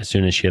 as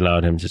soon as she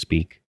allowed him to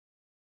speak.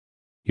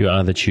 You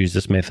either choose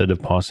this method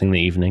of passing the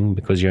evening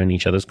because you are in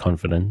each other's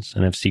confidence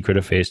and have secret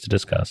affairs to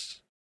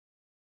discuss,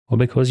 or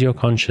because you are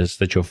conscious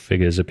that your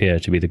figures appear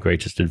to be the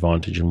greatest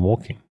advantage in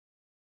walking.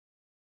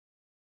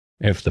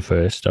 If the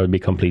first, I would be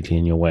completely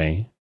in your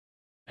way,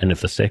 and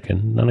if the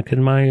second, then I could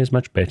admire you as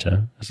much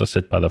better as I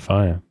sit by the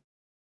fire.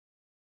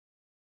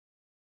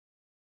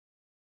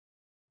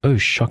 Oh,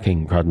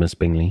 shocking, cried Miss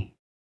Bingley.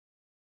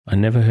 I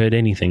never heard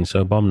anything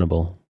so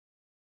abominable.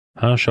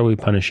 How shall we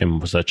punish him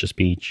for such a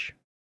speech?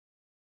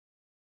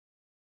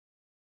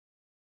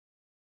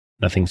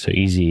 Nothing so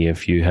easy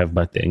if you have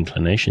but the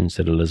inclination,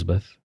 said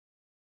Elizabeth.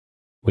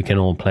 We can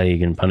all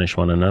plague and punish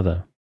one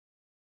another.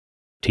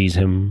 Tease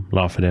him,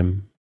 laugh at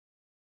him.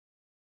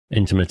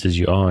 Intimate as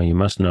you are, you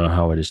must know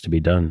how it is to be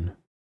done.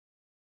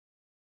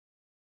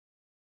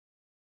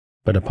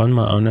 But upon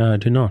my honour, I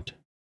do not.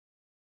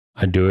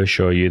 I do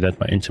assure you that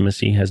my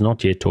intimacy has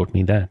not yet taught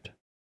me that.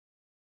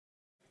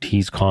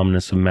 Tease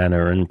calmness of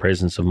manner and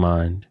presence of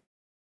mind.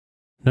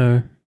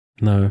 No.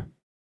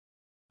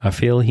 I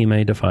feel he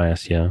may defy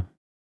us here.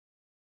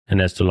 And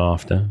as to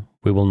laughter,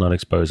 we will not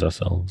expose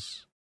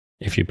ourselves,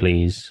 if you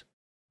please,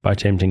 by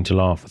attempting to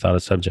laugh without a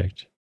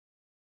subject.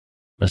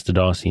 Mr.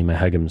 Darcy may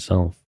hug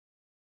himself.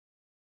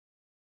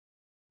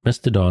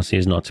 Mr. Darcy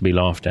is not to be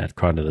laughed at,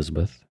 cried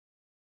Elizabeth.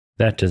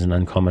 That is an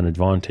uncommon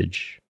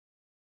advantage,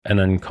 and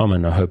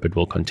uncommon I hope it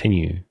will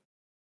continue.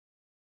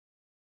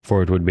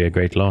 For it would be a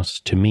great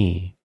loss to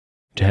me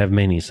to have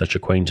many such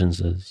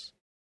acquaintances.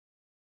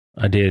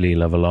 I dearly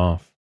love a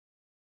laugh.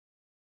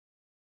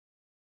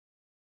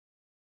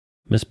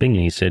 Miss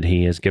Bingley, said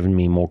he, has given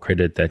me more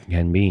credit than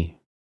can be.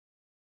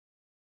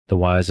 The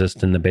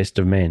wisest and the best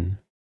of men,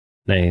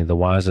 nay, the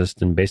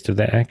wisest and best of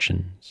their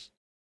actions,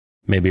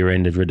 may be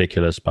rendered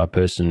ridiculous by a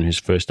person whose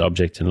first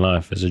object in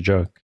life is a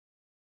joke.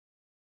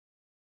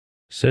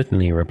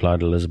 Certainly,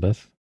 replied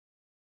Elizabeth.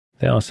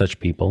 There are such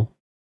people,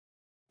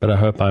 but I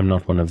hope I am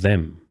not one of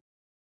them.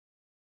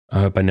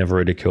 I hope I never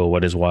ridicule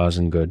what is wise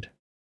and good.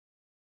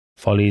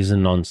 Follies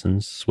and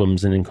nonsense,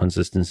 whims and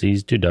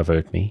inconsistencies do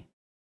divert me.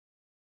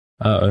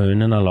 I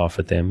own and I laugh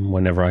at them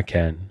whenever I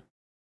can.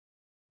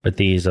 But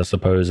these, I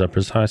suppose, are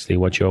precisely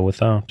what you are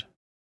without.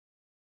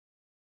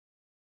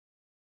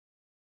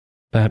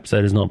 Perhaps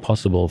that is not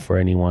possible for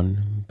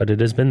anyone, but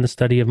it has been the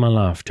study of my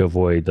life to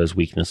avoid those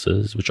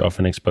weaknesses which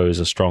often expose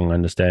a strong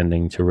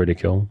understanding to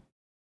ridicule,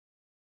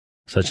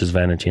 such as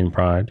vanity and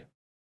pride.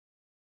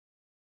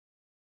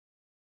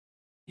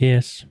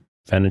 Yes,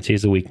 vanity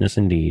is a weakness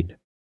indeed.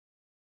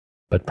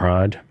 But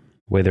pride,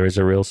 where there is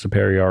a real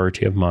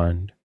superiority of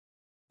mind,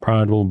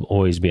 pride will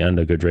always be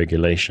under good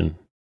regulation.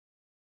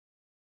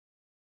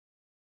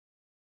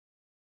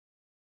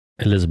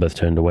 Elizabeth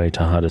turned away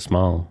to hide a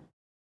smile.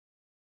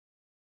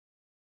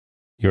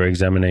 Your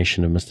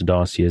examination of Mr.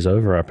 Darcy is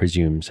over, I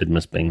presume, said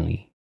Miss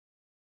Bingley.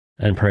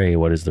 And pray,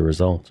 what is the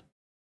result?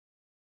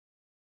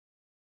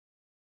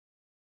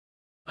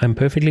 I am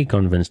perfectly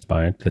convinced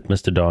by it that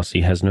Mr.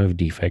 Darcy has no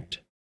defect.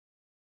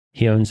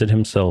 He owns it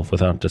himself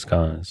without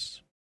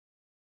disguise.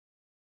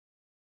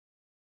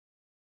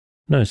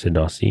 No, said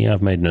Darcy, I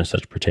have made no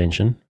such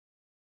pretension.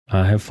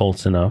 I have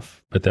faults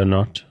enough, but they're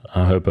not,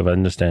 I hope, of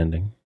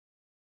understanding.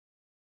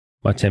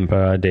 My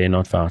temper I dare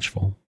not vouch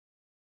for.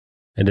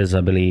 It is,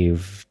 I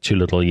believe, too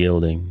little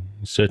yielding,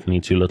 certainly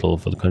too little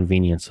for the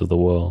convenience of the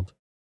world.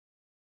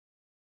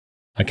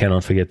 I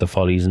cannot forget the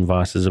follies and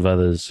vices of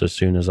others so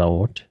soon as I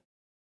ought,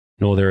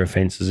 nor their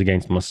offences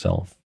against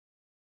myself.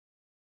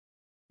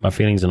 My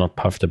feelings are not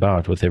puffed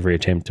about with every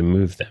attempt to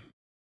move them.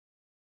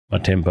 My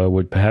temper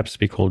would perhaps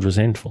be called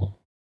resentful.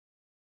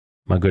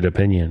 My good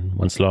opinion,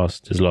 once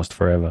lost, is lost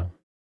forever.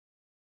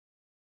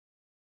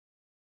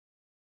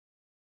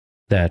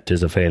 That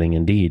is a failing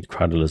indeed,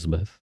 cried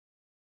Elizabeth.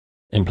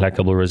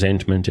 Implacable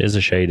resentment is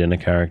a shade in a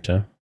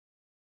character.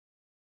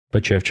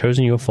 But you have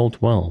chosen your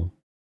fault well.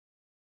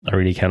 I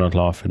really cannot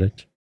laugh at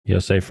it. You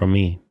are safe from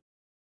me.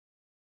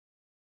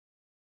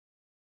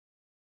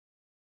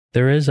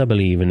 There is, I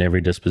believe, in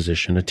every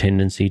disposition a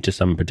tendency to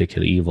some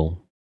particular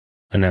evil,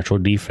 a natural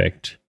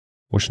defect,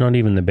 which not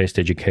even the best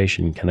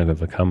education can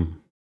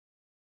overcome.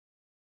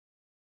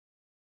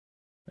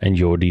 And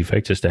your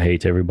defect is to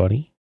hate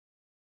everybody?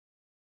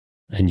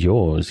 And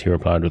yours, he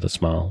replied with a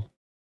smile,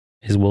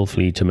 is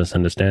wilfully to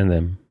misunderstand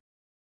them.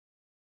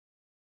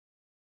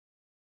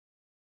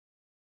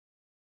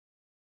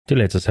 Do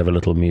let us have a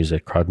little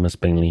music, cried Miss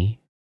Bingley,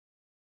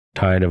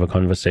 tired of a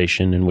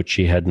conversation in which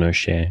she had no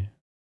share.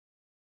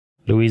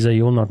 Louisa,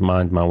 you will not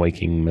mind my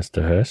waking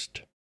Mr.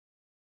 Hurst?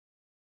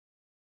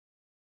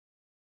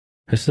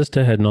 Her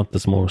sister had not the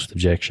smallest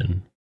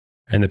objection,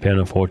 and the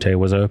pianoforte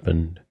was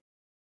opened.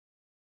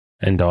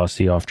 And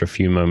Darcy, after a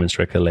few moments'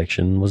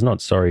 recollection, was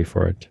not sorry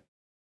for it.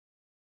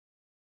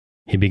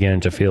 He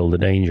began to feel the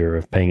danger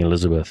of paying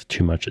Elizabeth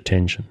too much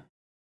attention.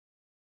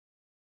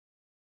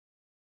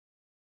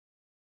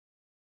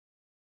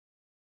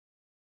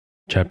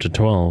 Chapter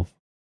 12.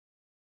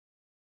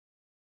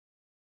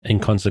 In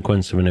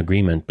consequence of an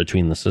agreement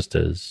between the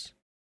sisters,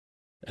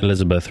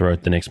 Elizabeth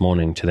wrote the next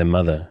morning to their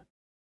mother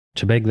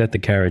to beg that the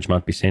carriage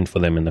might be sent for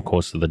them in the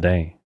course of the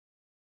day.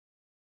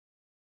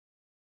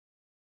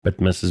 But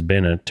Mrs.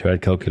 Bennet, who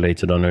had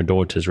calculated on her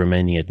daughters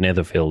remaining at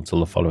Netherfield till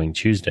the following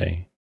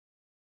Tuesday,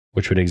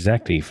 which would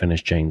exactly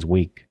finish Jane's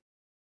week,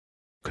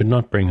 could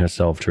not bring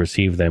herself to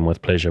receive them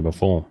with pleasure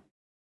before.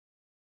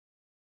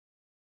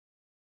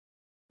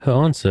 Her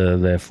answer,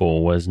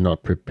 therefore, was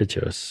not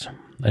propitious,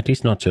 at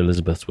least not to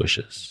Elizabeth's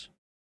wishes,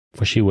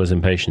 for she was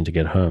impatient to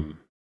get home.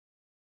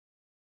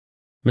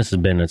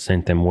 Mrs. Bennet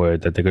sent them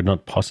word that they could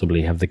not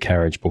possibly have the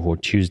carriage before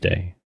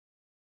Tuesday,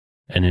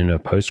 and in her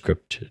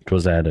postscript it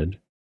was added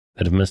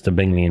that if Mr.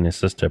 Bingley and his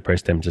sister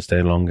pressed them to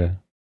stay longer,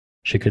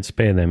 she could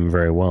spare them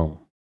very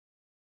well.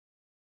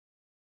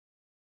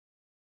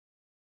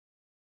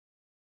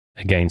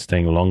 Against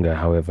staying longer,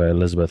 however,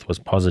 Elizabeth was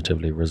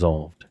positively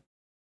resolved.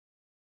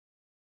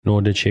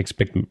 Nor did she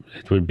expect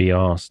it would be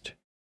asked,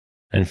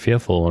 and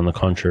fearful, on the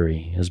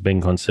contrary, as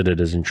being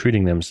considered as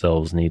intruding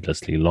themselves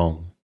needlessly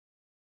long,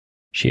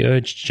 she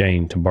urged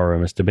Jane to borrow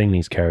Mr.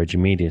 Bingley's carriage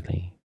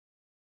immediately.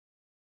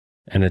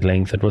 And at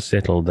length it was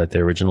settled that the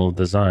original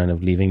design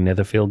of leaving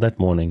Netherfield that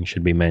morning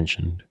should be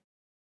mentioned,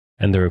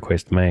 and the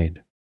request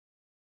made.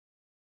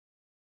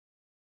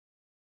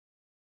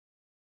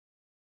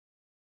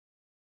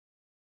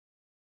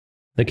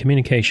 The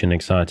communication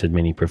excited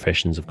many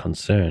professions of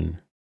concern,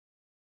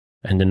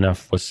 and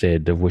enough was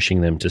said of wishing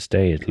them to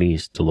stay at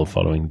least till the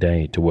following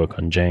day to work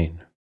on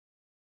Jane.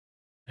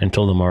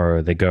 Until the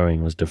morrow their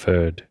going was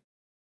deferred.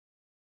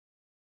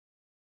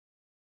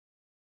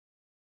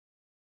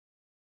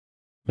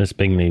 Miss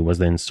Bingley was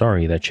then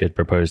sorry that she had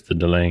proposed the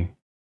delay,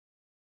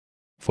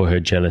 for her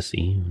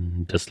jealousy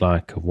and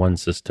dislike of one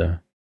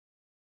sister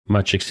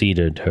much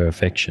exceeded her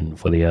affection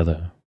for the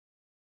other.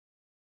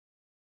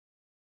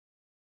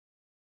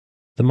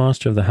 The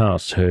master of the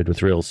house heard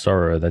with real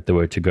sorrow that they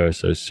were to go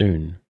so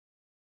soon,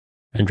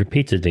 and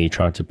repeatedly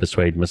tried to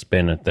persuade Miss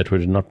Bennet that it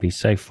would not be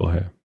safe for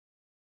her,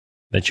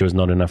 that she was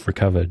not enough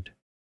recovered.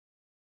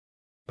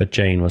 But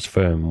Jane was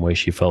firm where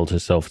she felt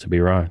herself to be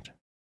right.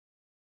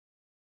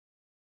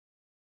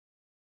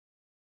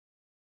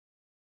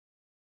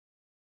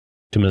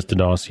 To Mr.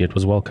 Darcy it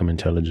was welcome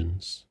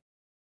intelligence.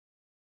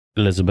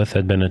 Elizabeth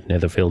had been at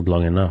Netherfield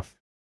long enough.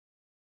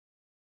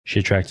 She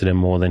attracted him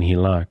more than he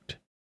liked,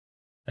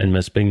 and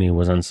Miss Bingley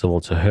was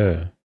uncivil to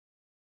her,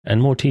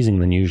 and more teasing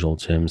than usual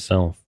to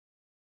himself.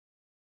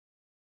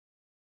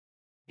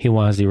 He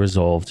wisely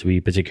resolved to be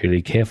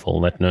particularly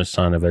careful that no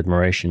sign of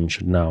admiration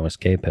should now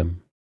escape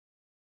him.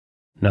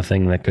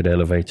 Nothing that could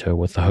elevate her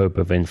with the hope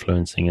of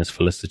influencing his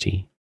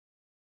felicity.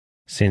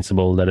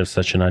 Sensible that if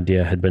such an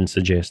idea had been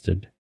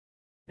suggested,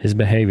 his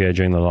behaviour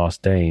during the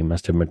last day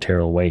must have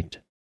material weight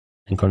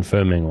in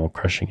confirming or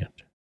crushing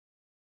it.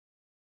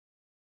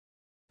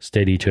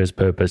 Steady to his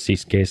purpose, he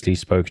scarcely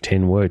spoke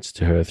 10 words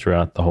to her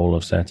throughout the whole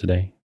of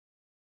Saturday,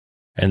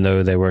 and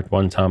though they were at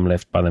one time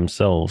left by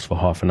themselves for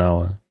half an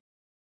hour,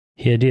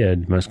 he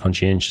adhered most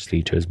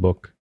conscientiously to his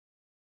book,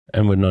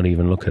 and would not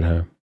even look at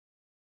her.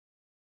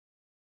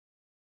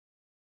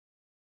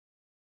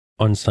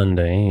 On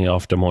Sunday,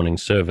 after morning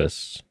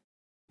service,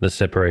 the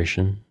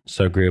separation,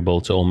 so agreeable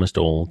to almost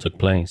all, took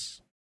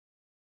place.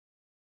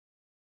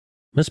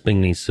 Miss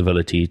Bingley's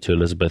civility to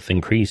Elizabeth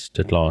increased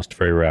at last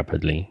very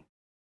rapidly,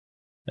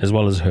 as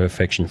well as her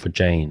affection for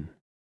Jane,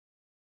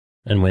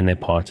 and when they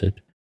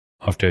parted,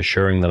 after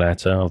assuring the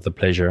latter of the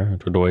pleasure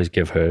it would always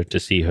give her to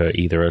see her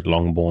either at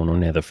Longbourn or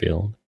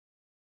Netherfield,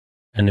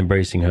 and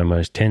embracing her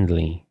most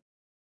tenderly,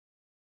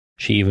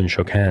 she even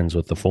shook hands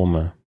with the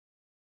former.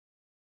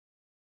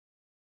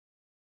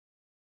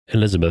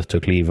 Elizabeth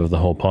took leave of the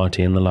whole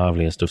party in the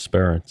liveliest of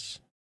spirits.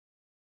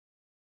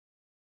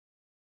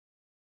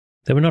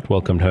 They were not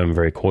welcomed home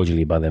very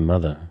cordially by their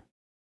mother.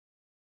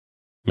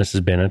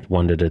 Mrs. Bennet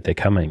wondered at their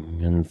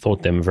coming, and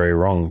thought them very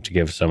wrong to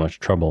give so much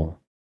trouble,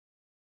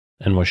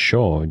 and was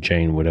sure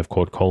Jane would have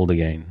caught cold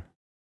again.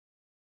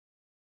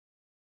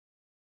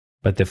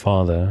 But their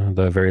father,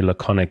 though very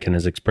laconic in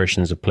his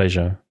expressions of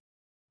pleasure,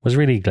 was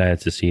really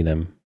glad to see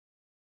them.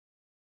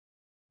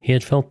 He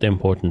had felt their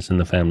importance in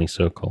the family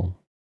circle.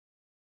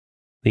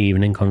 The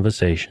evening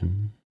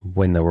conversation,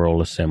 when they were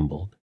all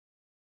assembled,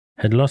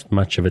 had lost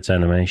much of its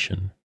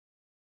animation,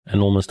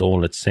 and almost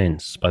all its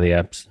sense by the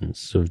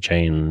absence of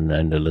Jane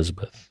and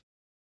Elizabeth.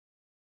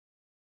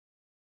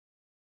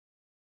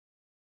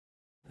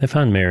 They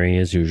found Mary,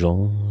 as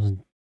usual,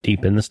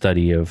 deep in the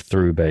study of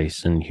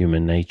Thoroughbase and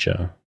human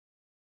nature,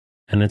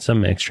 and had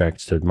some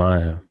extracts to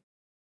admire,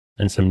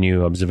 and some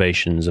new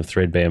observations of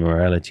threadbare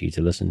morality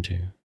to listen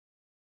to.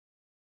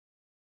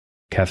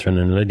 Catherine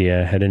and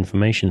Lydia had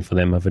information for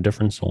them of a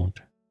different sort.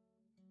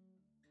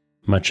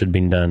 Much had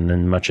been done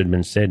and much had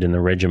been said in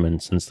the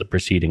regiment since the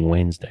preceding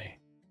Wednesday.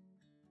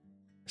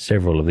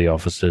 Several of the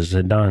officers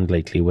had dined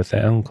lately with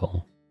their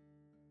uncle.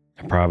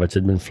 A private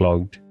had been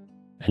flogged,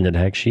 and it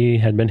actually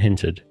had been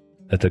hinted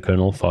that the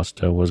Colonel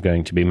Foster was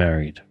going to be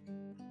married.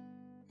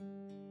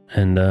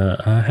 And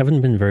I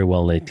haven't been very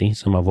well lately,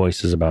 so my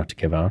voice is about to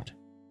give out.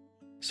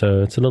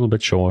 So it's a little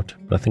bit short,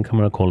 but I think I'm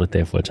going to call it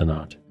there for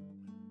tonight.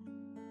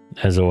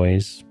 As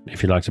always,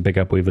 if you'd like to pick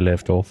up where we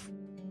left off,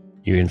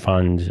 you can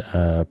find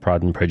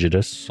Pride and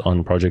Prejudice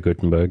on Project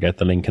Gutenberg at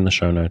the link in the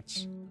show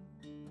notes,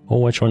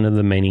 or watch one of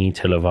the many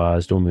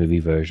televised or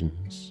movie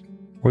versions,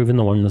 or even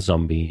the one with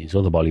zombies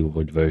or the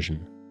Bollywood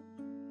version.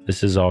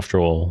 This is, after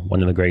all,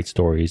 one of the great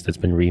stories that's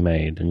been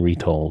remade and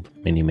retold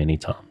many, many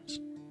times.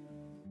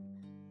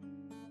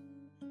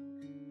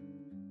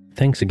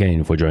 Thanks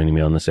again for joining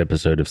me on this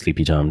episode of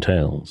Sleepytime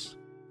Tales,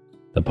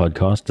 the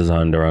podcast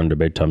designed around a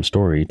bedtime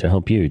story to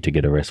help you to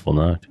get a restful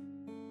night.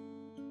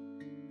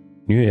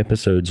 New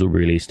episodes will be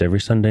released every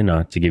Sunday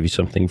night to give you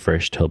something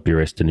fresh to help you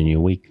rest in a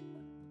new week.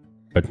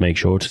 But make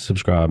sure to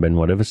subscribe in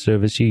whatever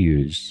service you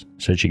use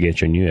so that you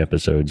get your new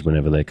episodes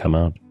whenever they come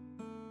out.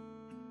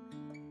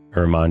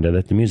 A reminder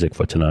that the music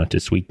for tonight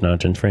is Sweet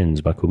Night and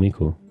Friends by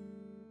Kumiko.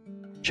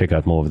 Check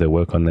out more of their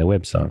work on their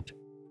website,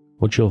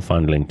 which you'll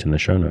find linked in the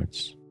show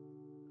notes.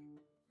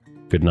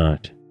 Good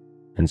night,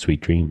 and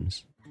sweet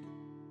dreams.